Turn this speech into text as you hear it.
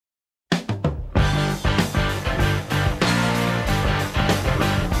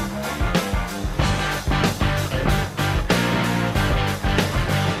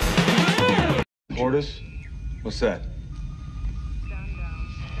tortoise? What's that?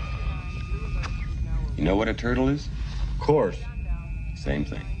 You know what a turtle is? Of course. Same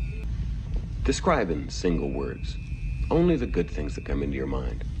thing. Describe in single words. Only the good things that come into your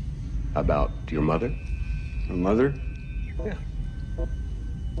mind. About your mother? My mother? Yeah.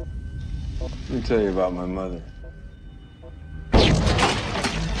 Let me tell you about my mother.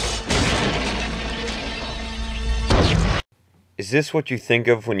 Is this what you think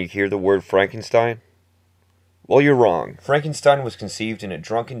of when you hear the word Frankenstein? Well, you're wrong. Frankenstein was conceived in a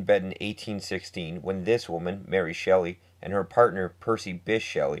drunken bed in 1816 when this woman, Mary Shelley, and her partner, Percy Bysshe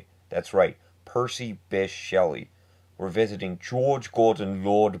Shelley, that's right, Percy Bysshe Shelley, were visiting George Gordon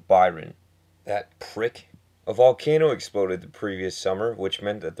Lord Byron. That prick. A volcano exploded the previous summer, which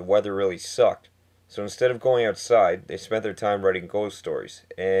meant that the weather really sucked. So instead of going outside, they spent their time writing ghost stories,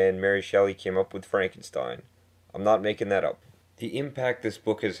 and Mary Shelley came up with Frankenstein. I'm not making that up. The impact this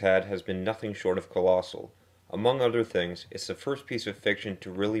book has had has been nothing short of colossal. Among other things, it's the first piece of fiction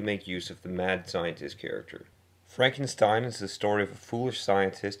to really make use of the mad scientist character. Frankenstein is the story of a foolish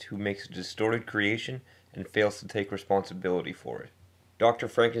scientist who makes a distorted creation and fails to take responsibility for it. Dr.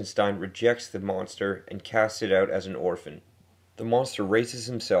 Frankenstein rejects the monster and casts it out as an orphan. The monster raises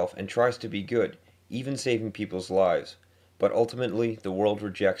himself and tries to be good, even saving people's lives, but ultimately the world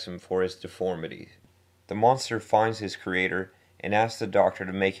rejects him for his deformities. The monster finds his creator and asks the doctor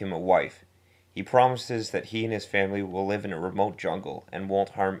to make him a wife. He promises that he and his family will live in a remote jungle and won't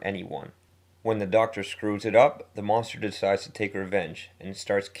harm anyone. When the doctor screws it up, the monster decides to take revenge and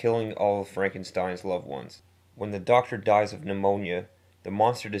starts killing all of Frankenstein's loved ones. When the doctor dies of pneumonia, the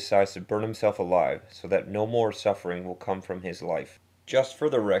monster decides to burn himself alive so that no more suffering will come from his life. Just for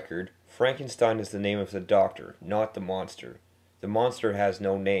the record, Frankenstein is the name of the doctor, not the monster. The monster has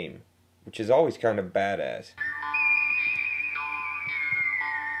no name, which is always kind of badass.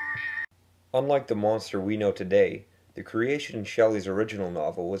 Unlike the monster we know today, the creation in Shelley's original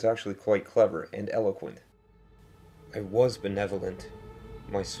novel was actually quite clever and eloquent. I was benevolent.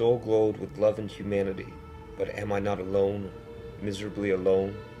 My soul glowed with love and humanity. But am I not alone, miserably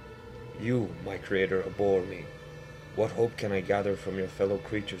alone? You, my creator, abhor me. What hope can I gather from your fellow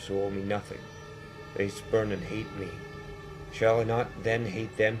creatures who owe me nothing? They spurn and hate me. Shall I not then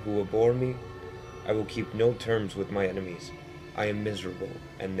hate them who abhor me? I will keep no terms with my enemies. I am miserable,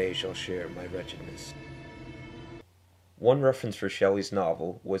 and they shall share my wretchedness. One reference for Shelley's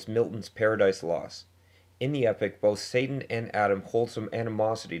novel was Milton's Paradise Lost. In the epic, both Satan and Adam hold some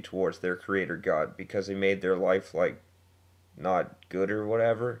animosity towards their creator God because they made their life, not good or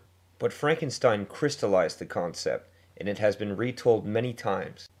whatever. But Frankenstein crystallized the concept, and it has been retold many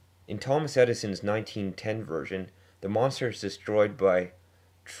times. In Thomas Edison's 1910 version, the monster is destroyed by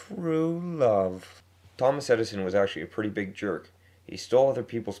true love. Thomas Edison was actually a pretty big jerk. He stole other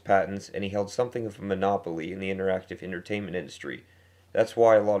people's patents, and he held something of a monopoly in the interactive entertainment industry. That's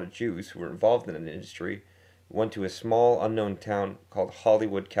why a lot of Jews who were involved in the industry went to a small, unknown town called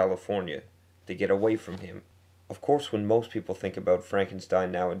Hollywood, California, to get away from him. Of course, when most people think about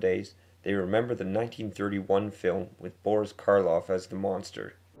Frankenstein nowadays, they remember the 1931 film with Boris Karloff as the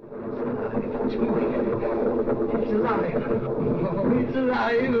monster. It's alive! Oh, it's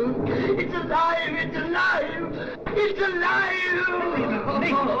alive! It's alive! It's alive! It's alive!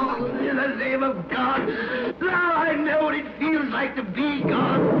 Oh, in the name of God! Now I know what it feels like to be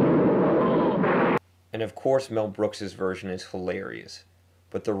God! Oh. And of course Mel Brooks' version is hilarious.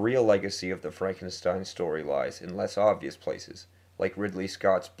 But the real legacy of the Frankenstein story lies in less obvious places, like Ridley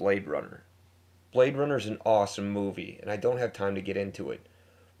Scott's Blade Runner. Blade Runner is an awesome movie, and I don't have time to get into it.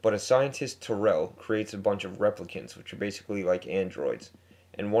 But a scientist, Tyrell, creates a bunch of replicants, which are basically like androids.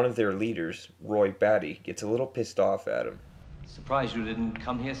 And one of their leaders, Roy Batty, gets a little pissed off at him. Surprised you didn't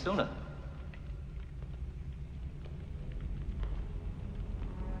come here sooner.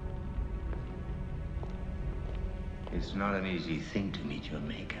 It's not an easy thing to meet your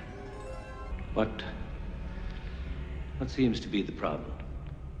maker. What seems to be the problem?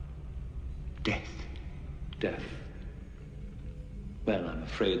 Death. Death. Well, I'm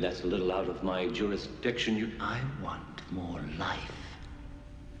afraid that's a little out of my jurisdiction. I want more life,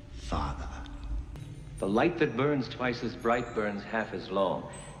 Father. The light that burns twice as bright burns half as long.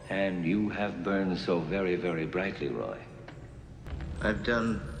 And you have burned so very, very brightly, Roy. I've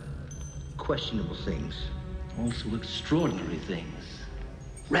done questionable things. Also extraordinary things.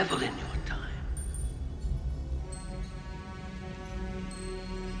 Revel in your time.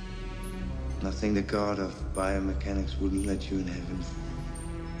 Nothing the god of biomechanics wouldn't let you in heaven.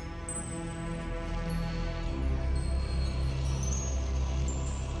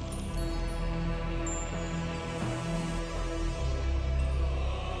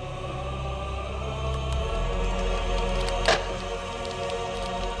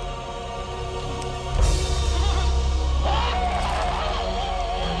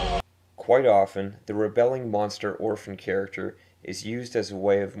 Quite often, the rebelling monster orphan character is used as a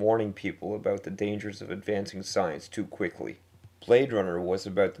way of warning people about the dangers of advancing science too quickly. Blade Runner was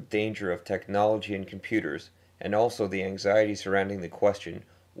about the danger of technology and computers, and also the anxiety surrounding the question,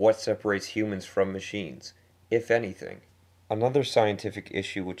 what separates humans from machines, if anything? Another scientific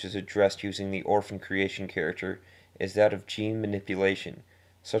issue which is addressed using the orphan creation character is that of gene manipulation,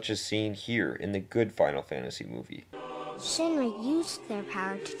 such as seen here in the good Final Fantasy movie. Shinra used their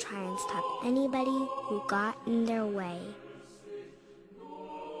power to try and stop anybody who got in their way.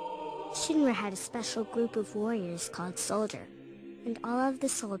 Shinra had a special group of warriors called Soldier, and all of the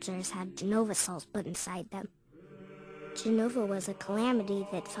soldiers had Genova souls put inside them. Genova was a calamity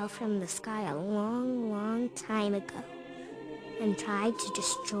that fell from the sky a long, long time ago and tried to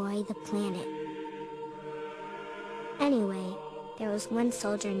destroy the planet. Anyway, there was one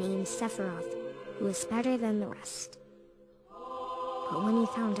soldier named Sephiroth who was better than the rest. But when he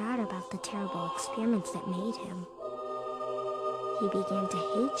found out about the terrible experiments that made him, he began to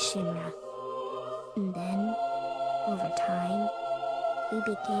hate Shinra. And then, over time, he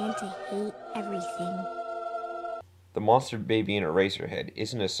began to hate everything. The monster baby in Eraserhead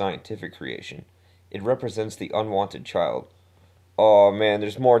isn't a scientific creation. It represents the unwanted child. Oh man,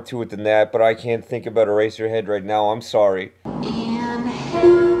 there's more to it than that, but I can't think about Eraserhead right now, I'm sorry. In heaven,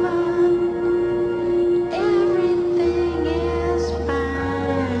 everything is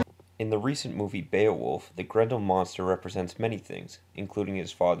fine. In the recent movie Beowulf, the Grendel monster represents many things, including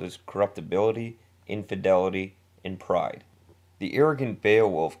his father's corruptibility, infidelity, and pride. The arrogant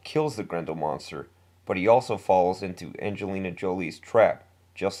Beowulf kills the Grendel monster, but he also falls into Angelina Jolie's trap,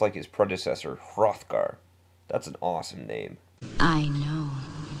 just like his predecessor, Hrothgar. That's an awesome name. I know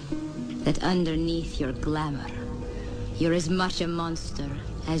that underneath your glamour, you're as much a monster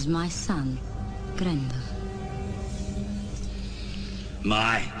as my son, Grendel.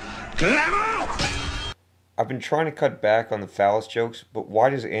 My glamour! I've been trying to cut back on the phallus jokes, but why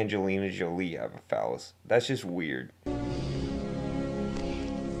does Angelina Jolie have a phallus? That's just weird.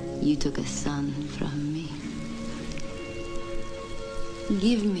 You took a son from me.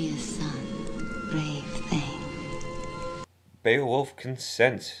 Give me a son, brave thing. Beowulf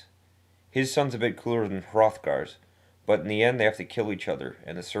consents. His son's a bit cooler than Hrothgar's, but in the end they have to kill each other,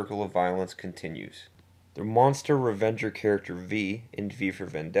 and the circle of violence continues. The monster revenger character V, in V for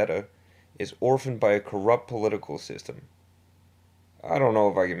Vendetta, is orphaned by a corrupt political system. I don't know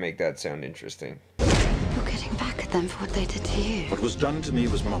if I can make that sound interesting. You're getting back at them for what they did to you. What was done to me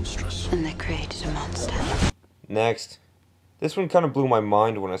was monstrous. And they created a monster. Next. This one kind of blew my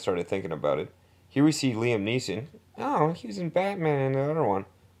mind when I started thinking about it. Here we see Liam Neeson. Oh, he was in Batman and the other one.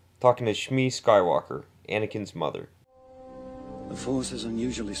 Talking to Shmi Skywalker, Anakin's mother. The Force is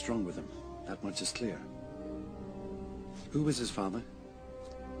unusually strong with him. That much is clear. Who was his father?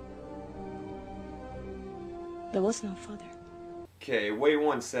 There was no father. Okay, wait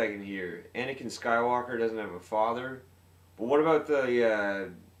 1 second here. Anakin Skywalker doesn't have a father? But what about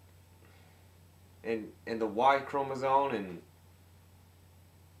the, and the Y chromosome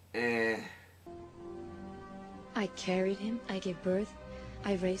and... I carried him, I gave birth,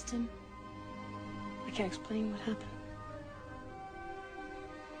 I raised him. I can't explain what happened.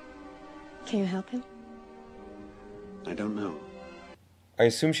 Can you help him? I don't know. I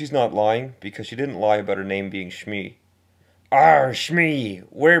assume she's not lying, because she didn't lie about her name being Shmi. Arr, Shmi,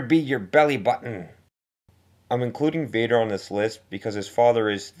 where be your belly button? I'm including Vader on this list because his father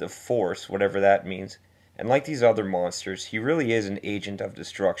is the Force, whatever that means, and like these other monsters, he really is an agent of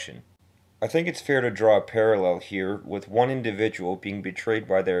destruction. I think it's fair to draw a parallel here with one individual being betrayed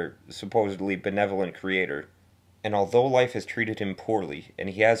by their supposedly benevolent creator. And although life has treated him poorly, and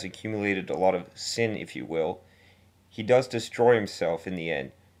he has accumulated a lot of sin, if you will, he does destroy himself in the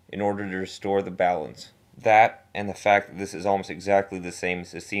end, in order to restore the balance. That, and the fact that this is almost exactly the same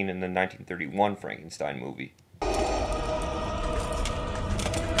as the scene in the 1931 Frankenstein movie.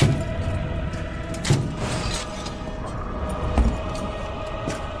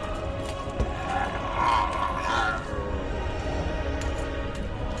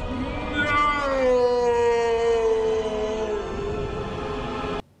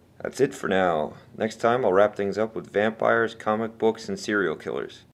 That's it for now. Next time I'll wrap things up with vampires, comic books, and serial killers.